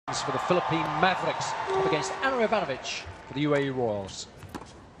For the Philippine Mavericks up against Ivanovic for the UAE Royals.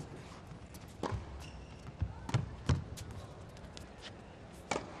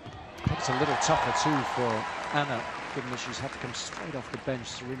 It's a little tougher too for Anna, given that she's had to come straight off the bench.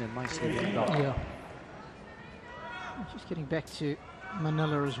 Serena nicely warmed up. Yeah. Just getting back to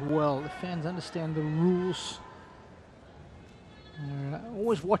Manila as well. The fans understand the rules. They're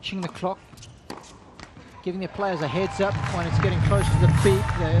always watching the clock, giving their players a heads up when it's getting close to the beat.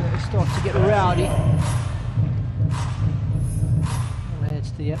 They start to get rowdy. It adds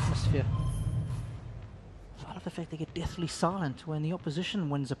to the atmosphere. I love the fact they get deathly silent when the opposition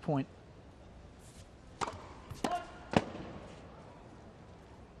wins a point.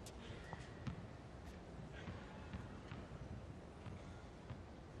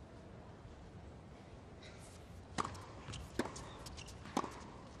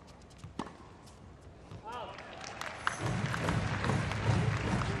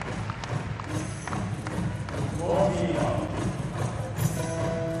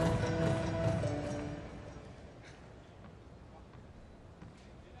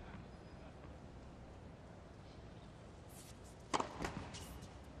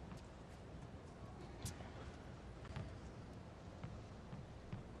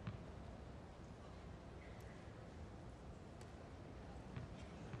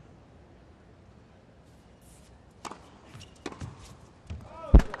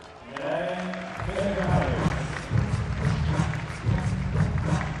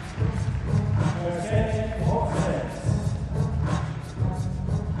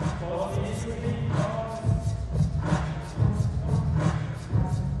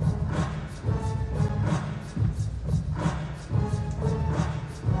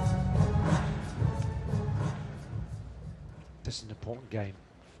 This is an important game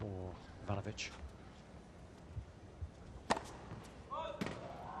for Ivanovic.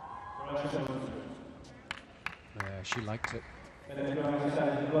 She liked it.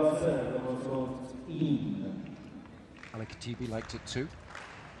 Al-Khatib liked it too,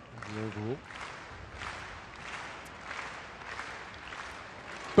 the overall.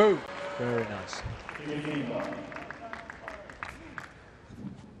 Boom! Very nice.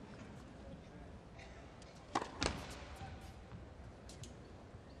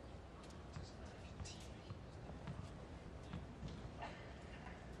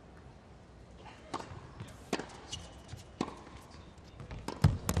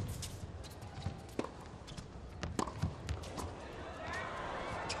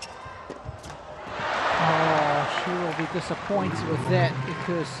 Disappointed with that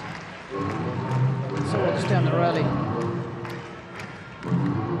because it's all just down the rally.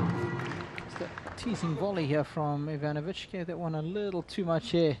 It's that teasing volley here from Ivanovic. Gave that one a little too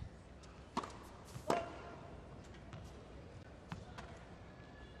much air.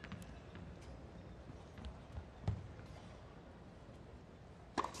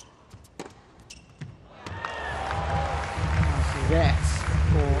 That's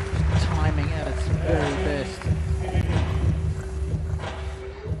for timing at its very best.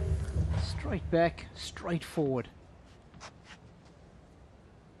 Straight back, straight forward.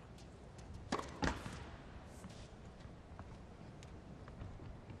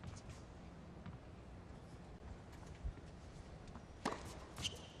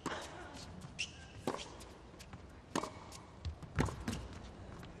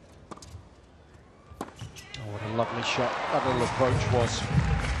 Oh, what a lovely shot that little approach was.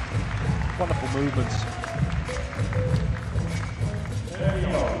 Wonderful movements. There you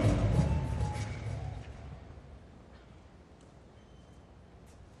go.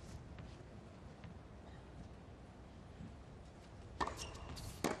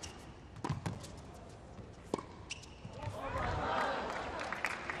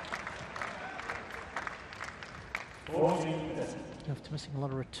 After missing a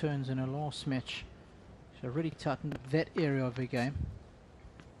lot of returns in her last match, she really tightened up that area of her game.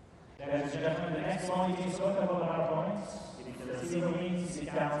 Ladies and gentlemen, the next one is going to hold our points. If the silver wins, it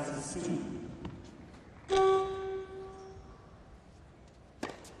counts as 2.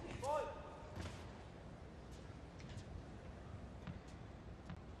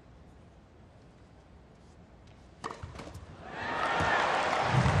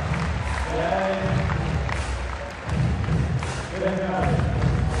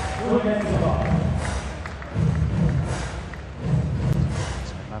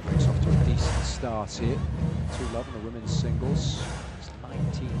 Mavericks off to a decent start here. 2-love in the women's singles. It's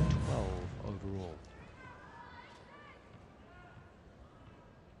 19-12 overall.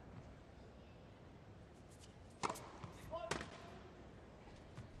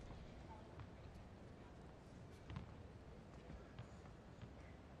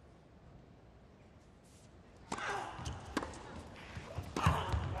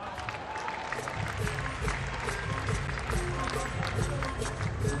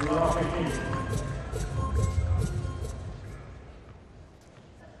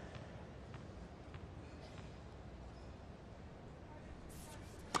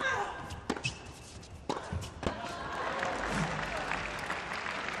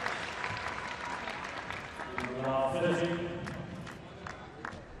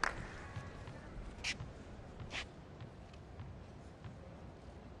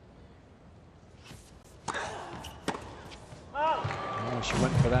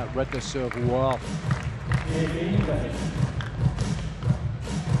 went for that, read the serve well.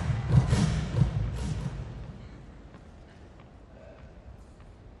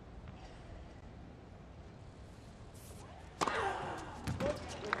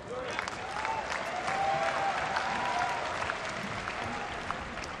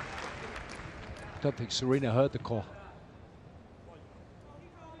 Don't think Serena heard the call.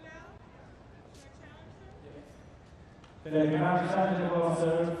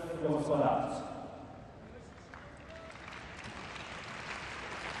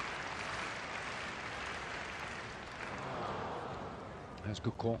 That's a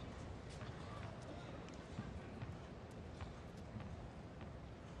good call.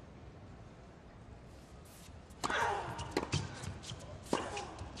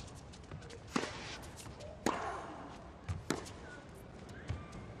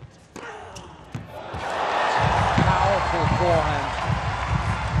 Forehand.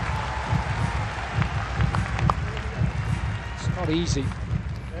 It's not easy.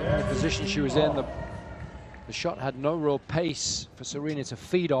 In the position she was in, the shot had no real pace for Serena to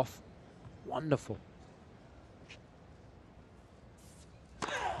feed off. Wonderful.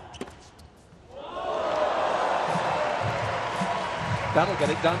 That'll get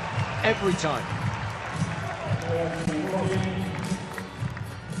it done every time.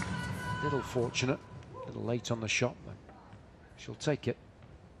 Little fortunate, a little late on the shot, but she'll take it.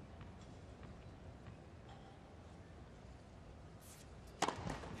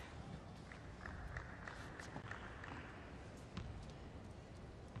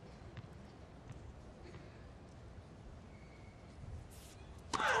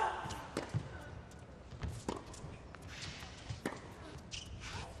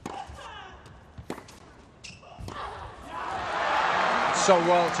 So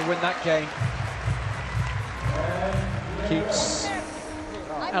well to win that game. Keeps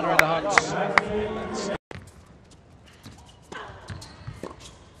Anna in the hunt.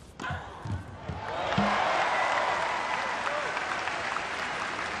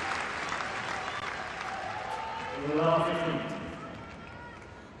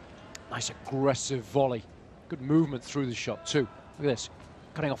 Nice aggressive volley. Good movement through the shot too. Look at this,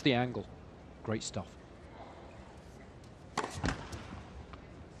 cutting off the angle. Great stuff.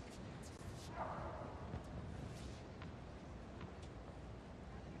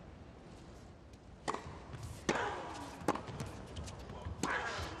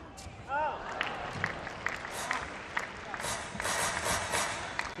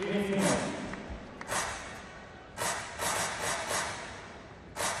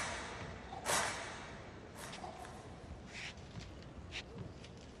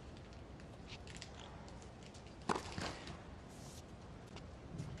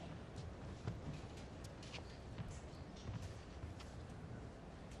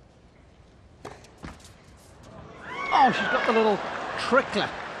 Oh, she's got the little trickler.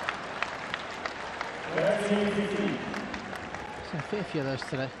 So a fair few of those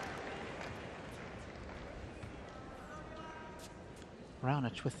today.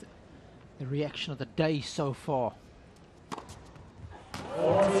 Raonic with the reaction of the day so far.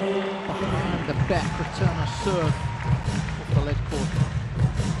 Behind the back return of serve off the lead court.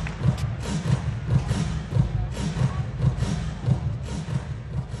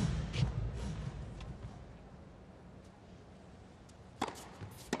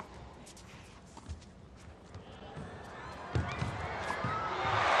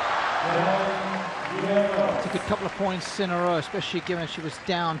 Took a couple of points in a row, especially given she was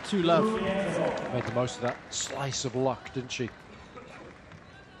down 2-love. Made the most of that slice of luck, didn't she?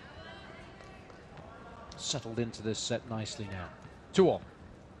 Settled into this set nicely now. 2-all.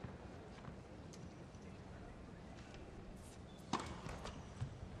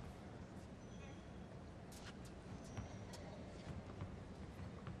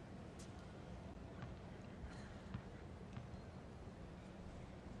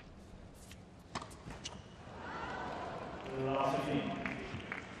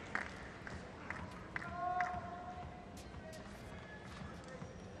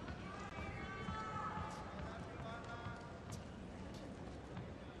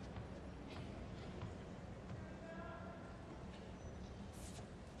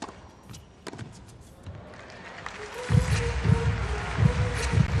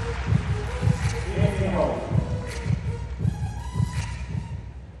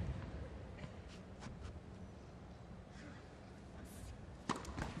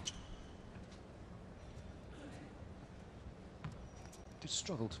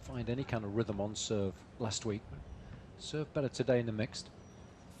 Struggled to find any kind of rhythm on serve last week. Serve better today in the mixed.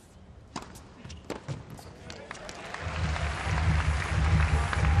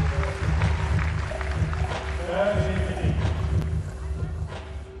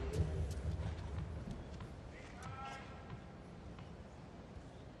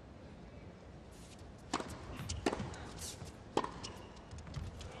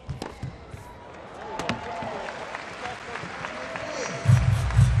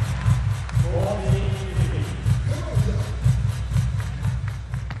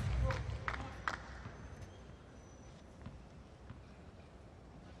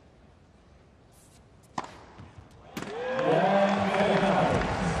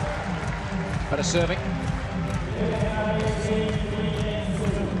 better serving.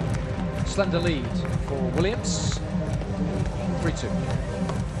 Slender lead for Williams. 3-2.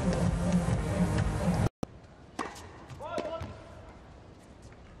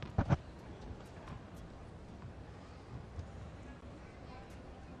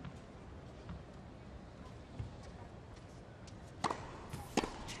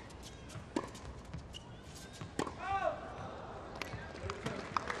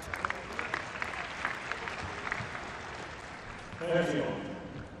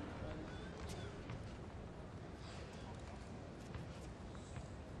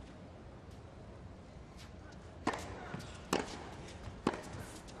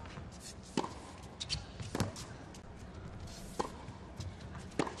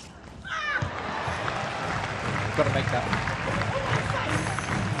 Got to make that.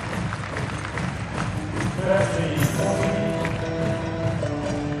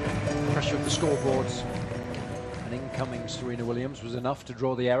 Pressure of the scoreboards. And incoming Serena Williams was enough to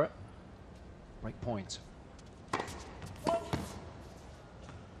draw the error. Break point.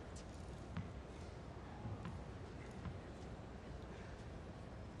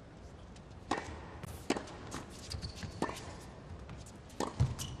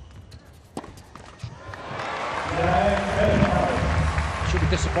 Should be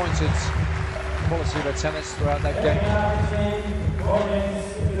disappointed. Quality of their tennis throughout that game.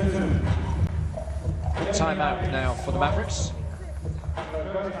 Good timeout now for the Mavericks.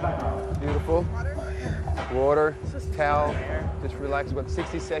 Beautiful. Water, towel, just relax about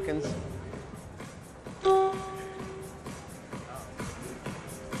 60 seconds.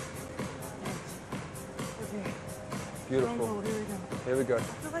 Beautiful. Here we go. I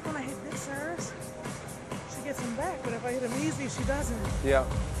feel like when I hit big serves, she gets them back, but if I hit them easy, she doesn't. Yeah.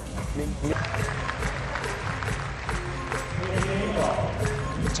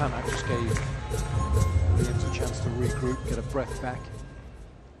 The timeout just gave Williams a chance to regroup, get a breath back,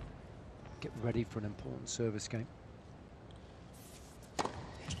 get ready for an important service game.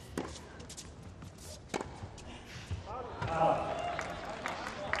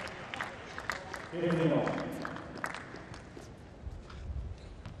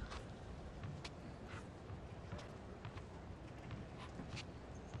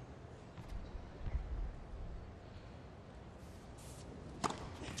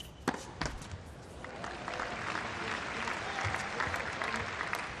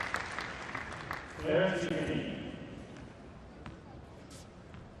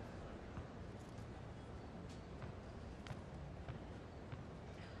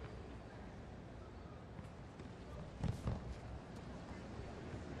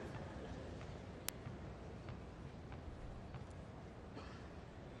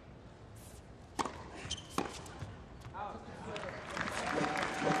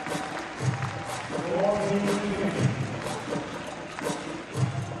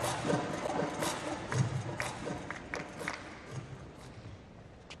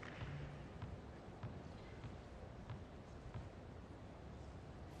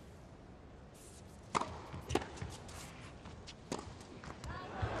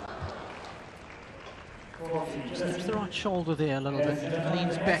 Steps the right shoulder there a little bit,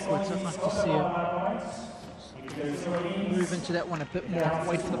 leans backwards. I'd like to see her move into that one a bit more,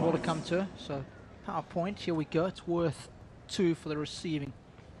 wait for the ball to come to her. So power point, here we go. It's worth 2 for the receiving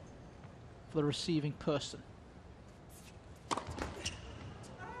person.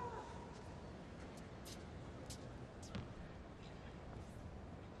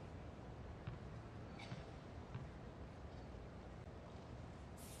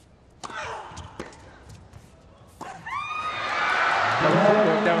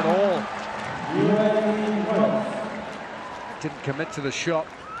 Didn't commit to the shot.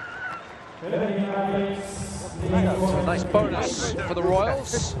 So a nice bonus for the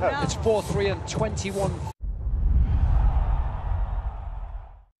Royals. It's 4-3 and 21.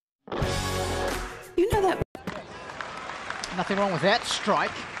 You know that. Nothing wrong with that strike.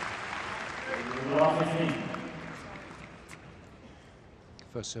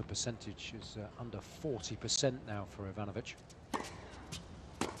 First serve percentage is under 40% now for Ivanovic.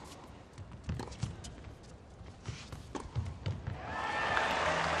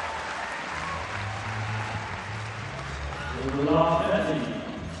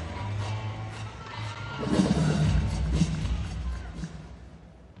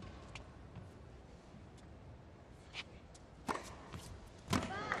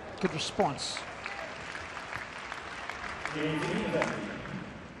 Good response.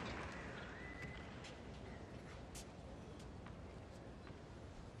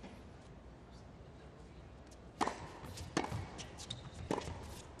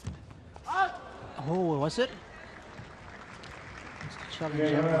 Oh, was it?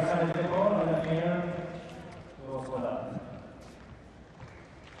 Challenge You're up. outside the ball, and here, go for that.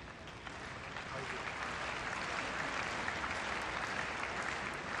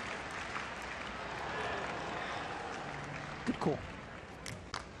 Good call.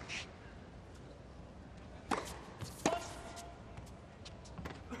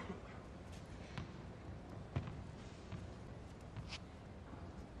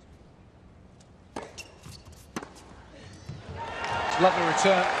 Lovely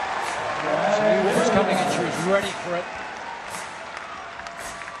return. She knew what was coming and she was ready for it.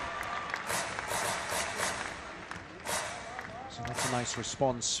 So that's a nice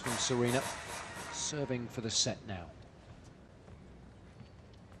response from Serena. Serving for the set now.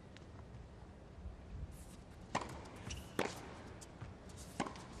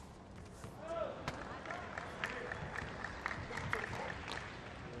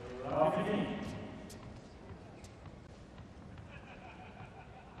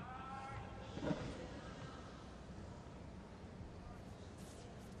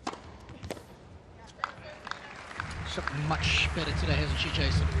 Something much better today, hasn't she,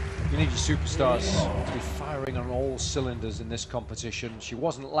 Jason? You need your superstars to be firing on all cylinders in this competition. She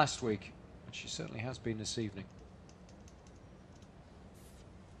wasn't last week, but she certainly has been this evening.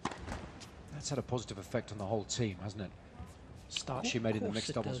 That's had a positive effect on the whole team, hasn't it? The start she made in the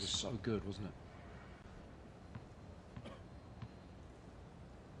mixed doubles was so good, wasn't it?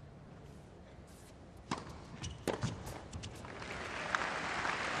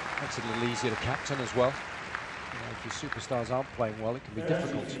 Makes it a little easier to captain as well. You know, if your superstars aren't playing well, it can be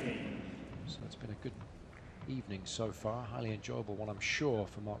difficult. So it's been a good evening so far. Highly enjoyable one, I'm sure,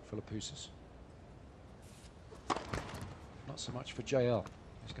 for Mark Philippoussis. Not so much for JL.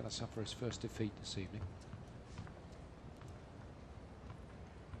 He's going to suffer his first defeat this evening.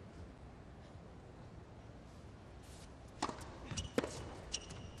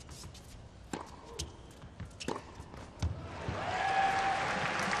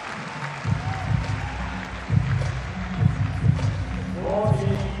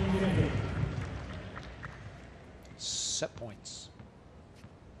 Set points.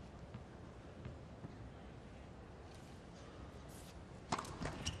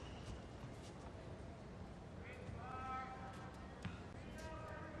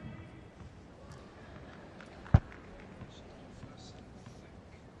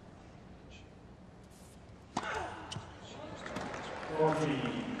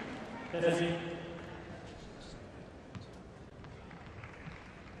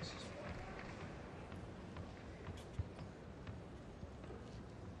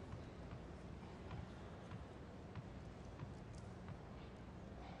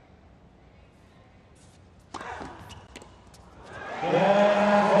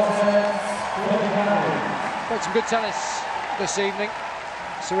 Played some good tennis this evening.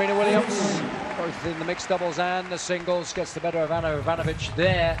 Serena Williams, both in the mixed doubles and the singles, gets the better of Ivanovic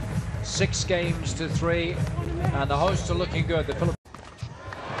there. 6-3, and the hosts are looking good. The Philippines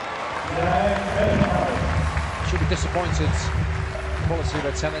should be disappointed quality of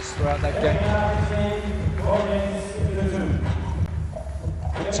the tennis throughout that game.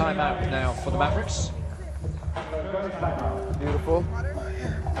 Good timeout now for the Mavericks. Beautiful.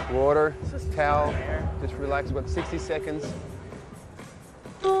 Water, towel, just relax about 60 seconds.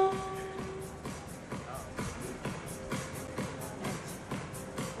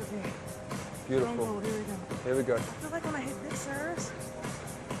 Beautiful. Here we go. I feel like when I hit big serves,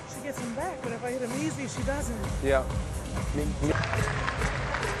 she gets them back, but if I hit them easy, she doesn't. Yeah.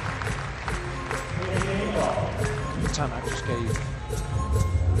 The timeout just gave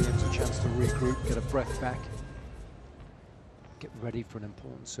Williams a chance to regroup, get a breath back, get ready for an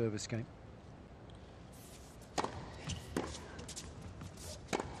important service game.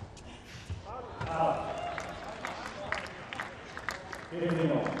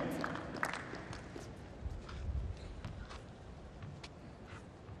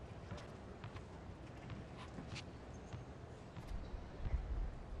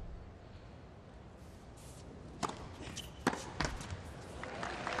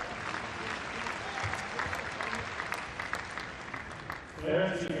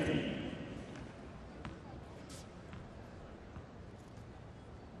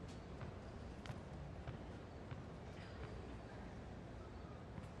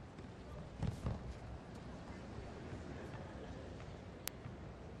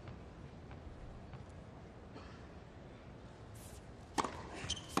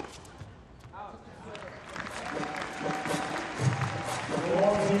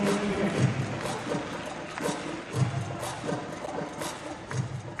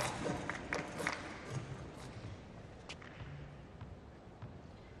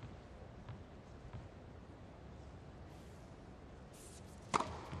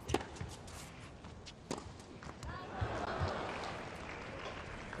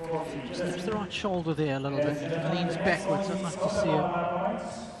 Just tips the right shoulder there a little bit. Leans backwards. I'd like to see her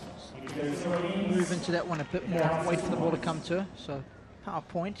move into that one a bit more. Wait for the ball to come to her. So power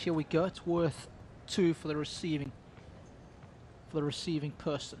point. Here we go. It's worth 2 for the receiving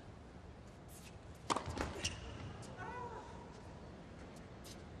person.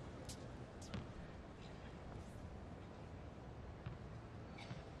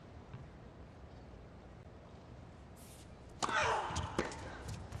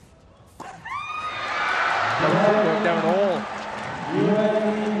 Worked out at all.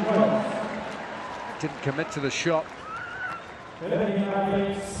 Didn't commit to the shot. So a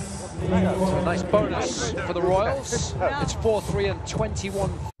nice bonus for the Royals. It's 4-3 and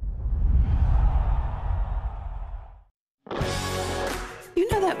 21.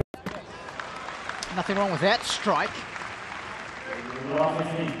 You know that. Nothing wrong with that strike.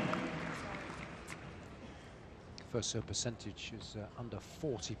 First serve percentage is under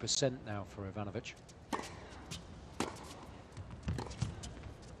 40% now for Ivanovic.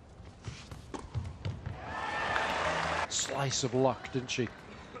 Slice of luck, didn't she?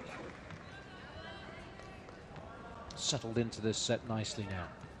 Settled into this set nicely now.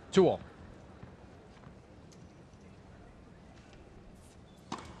 2-all.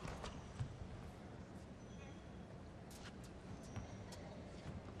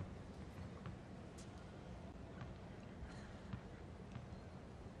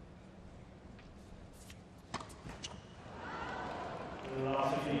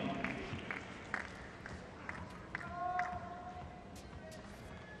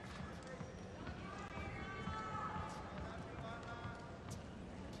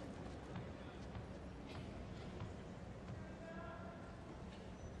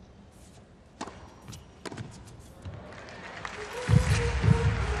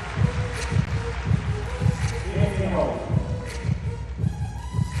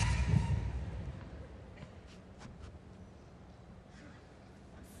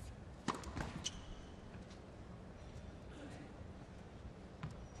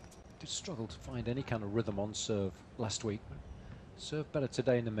 Did struggle to find any kind of rhythm on serve last week. Served better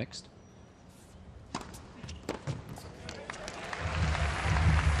today in the mixed.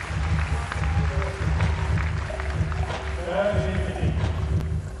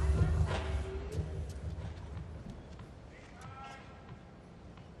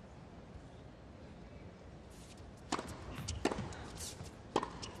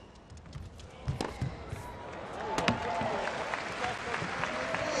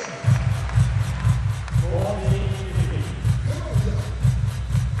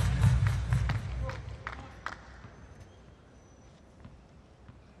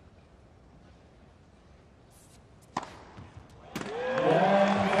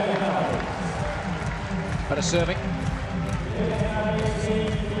 Better serving.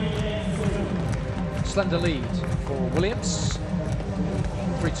 Slender lead for Williams.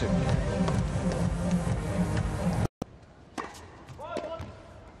 3-2.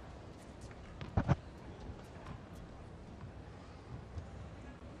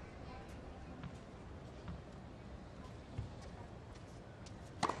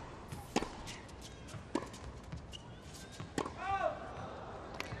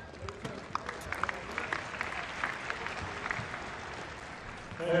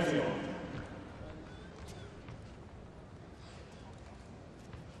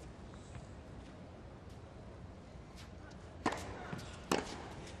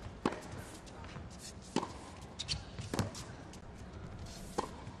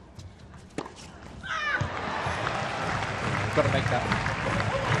 Got to make that.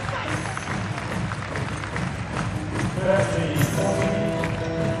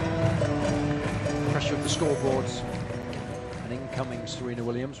 Pressure of the scoreboards. And incoming Serena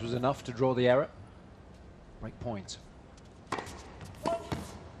Williams was enough to draw the error. Break point.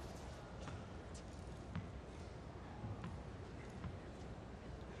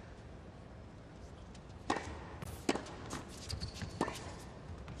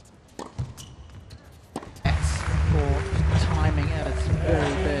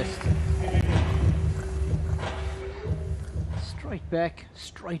 Back,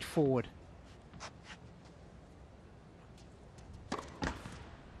 straight forward.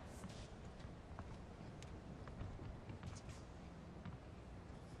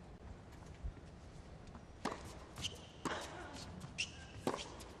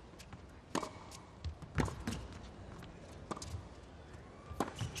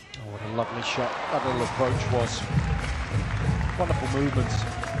 Oh, what a lovely shot that little approach was. Wonderful movements.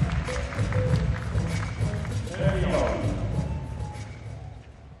 There you go.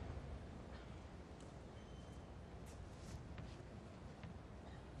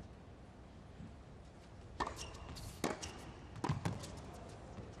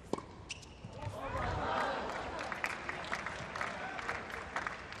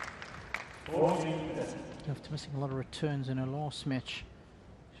 after missing a lot of returns in her last match.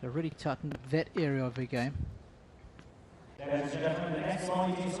 She really tightened up that area of her game. Ladies and gentlemen, the next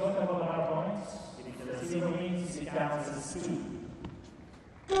one is scored about our points. If the silver wins, it counts as 2.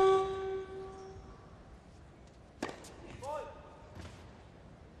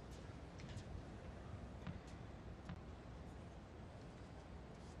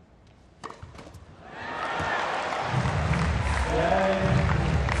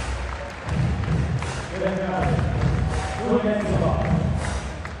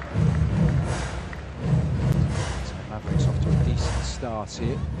 Mavericks off to a decent start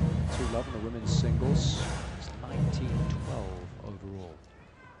here. 2-love in the women's singles. It's 19-12 overall.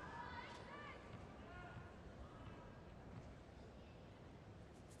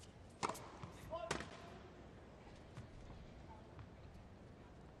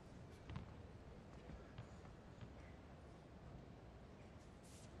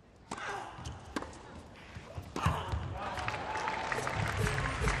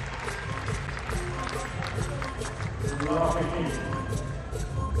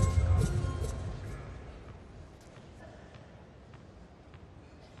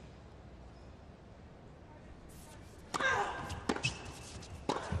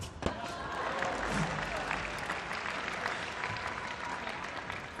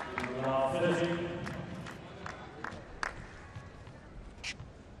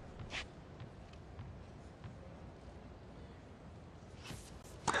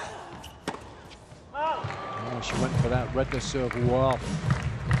 Oh, she went for that, read the serve well.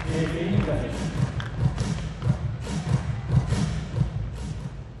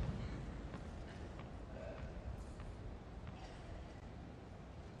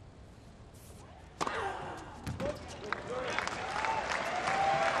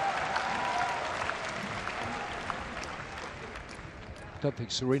 Don't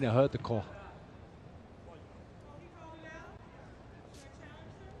think Serena heard the call.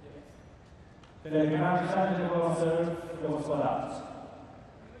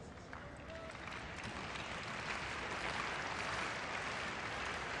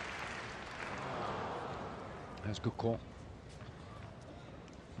 That's a good call.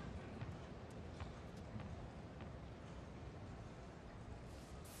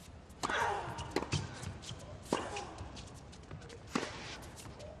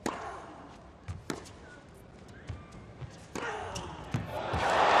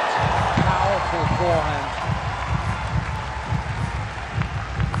 Forehand.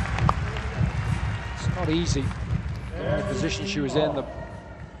 It's not easy. The position she was in, the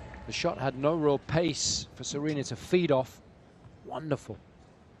shot had no real pace for Serena to feed off. Wonderful.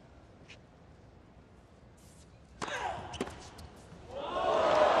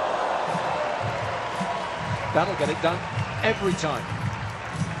 That'll get it done every time.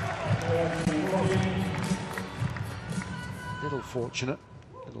 Little fortunate,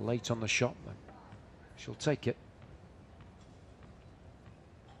 a little late on the shot, but she'll take it.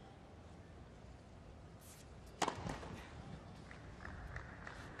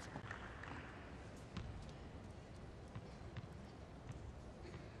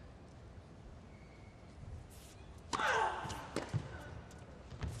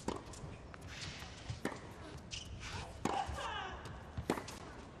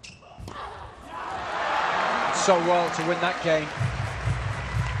 So well to win that game.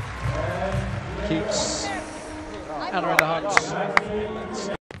 Keeps Anna in the hunt.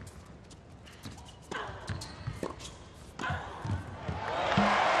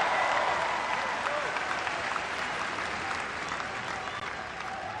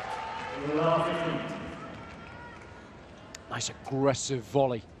 Nice aggressive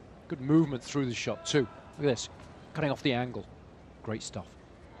volley. Good movement through the shot too. Look at this, cutting off the angle. Great stuff.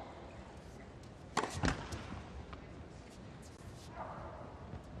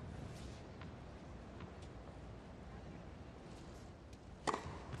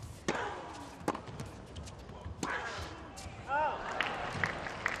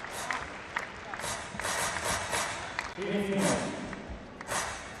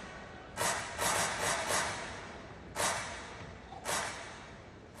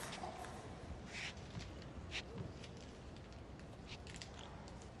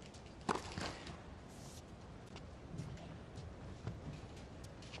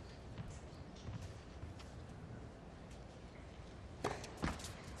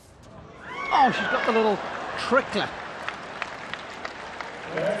 Oh, she's got the little trickler.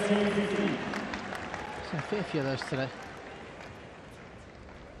 So a fair few of those today.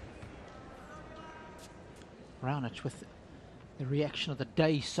 Raonic with the reaction of the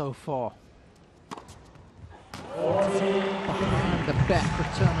day so far. Behind the back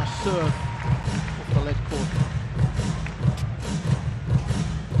return of serve. the lead court.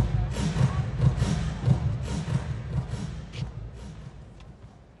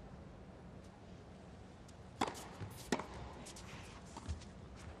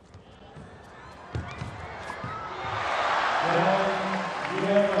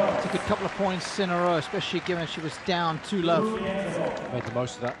 Took a couple of points in a row, especially given she was down 2-love. Made the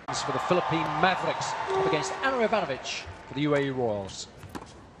most of that. This is for the Philippine Mavericks up against Ivanovic for the UAE Royals.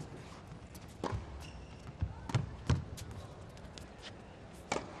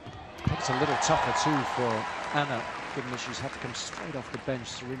 It's a little tougher too for Anna, given that she's had to come straight off the bench.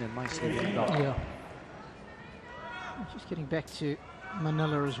 Serena nicely warmed up. Yeah. Just getting back to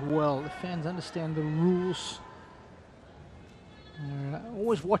Manila as well. The fans understand the rules. They're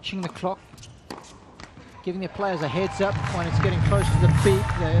always watching the clock, giving their players a heads up when it's getting close to the beat.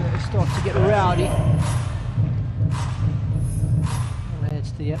 They start to get rowdy. That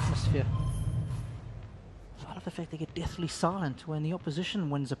adds to the atmosphere. I love the fact they get deathly silent when the opposition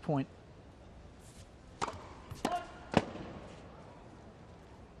wins a point.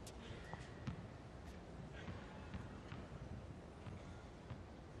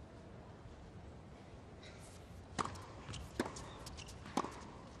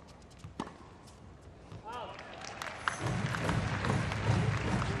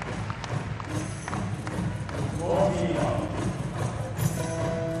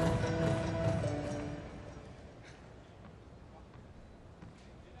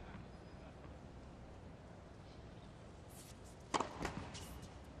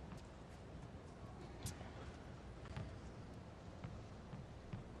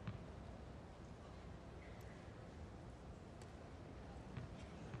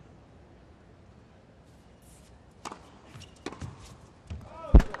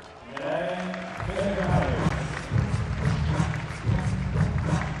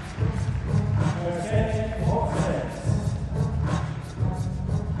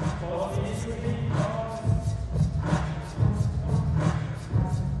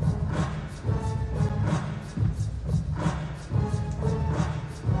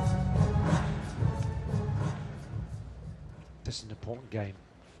 This is an important game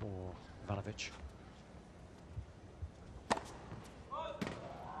for Ivanovic.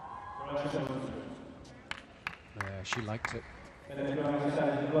 She liked it.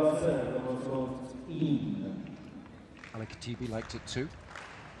 Al-Khatib liked it too,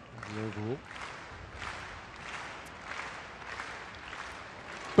 the overall.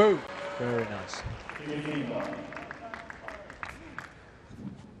 Boom! Very nice.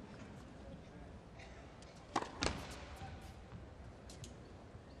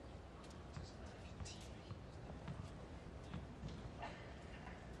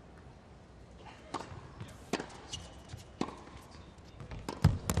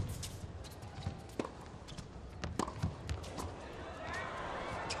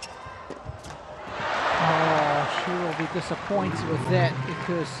 Disappointed with that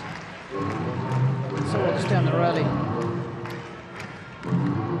because it's all just down the rally.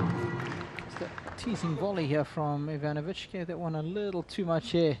 It's that teasing volley here from Ivanovic. Gave that one a little too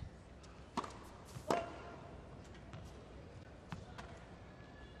much air.